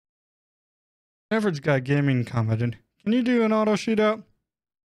Average Guy Gaming commented, "Can you do an auto shootout?"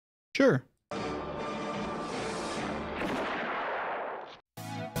 Sure.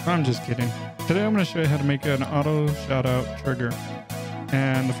 I'm just kidding. Today I'm going to show you how to make an auto shoutout trigger.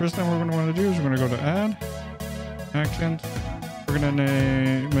 And the first thing we're going to want to do is we're going to go to Add, Actions. We're going to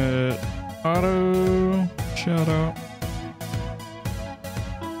name it Auto Shoutout.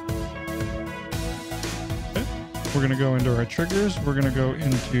 Okay. We're going to go into our triggers. We're going to go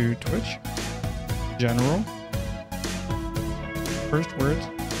into Twitch, General, first words.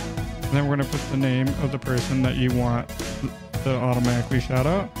 And then we're going to put the name of the person that you want to automatically shout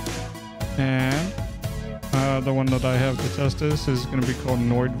out. And the one that I have to test this is going to be called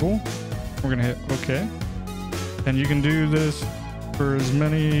Noidville. We're going to hit OK. And you can do this for as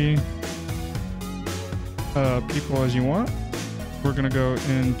many people as you want. We're going to go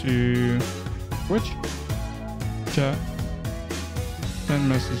into Twitch, chat, send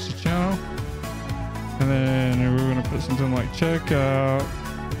message to channel. And then we're going to put something like check out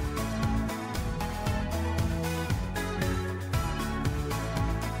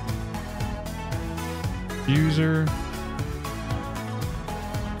user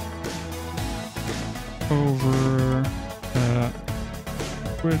over at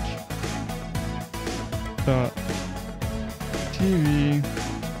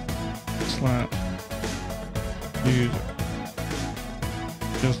twitch.tv/user.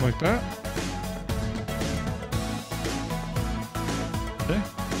 Just like that. Okay.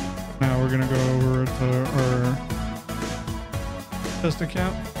 Now we're going to go over to our test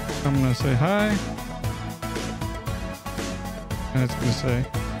account. I'm going to say hi. And it's going to say,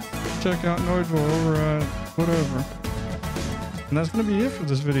 check out Noidville over at whatever. And that's going to be it for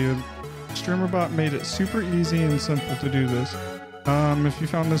this video. Streamerbot made it super easy and simple to do this. If you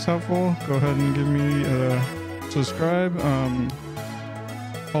found this helpful, go ahead and give me a subscribe.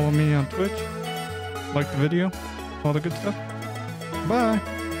 Follow me on Twitch. Like the video. All the good stuff. Bye.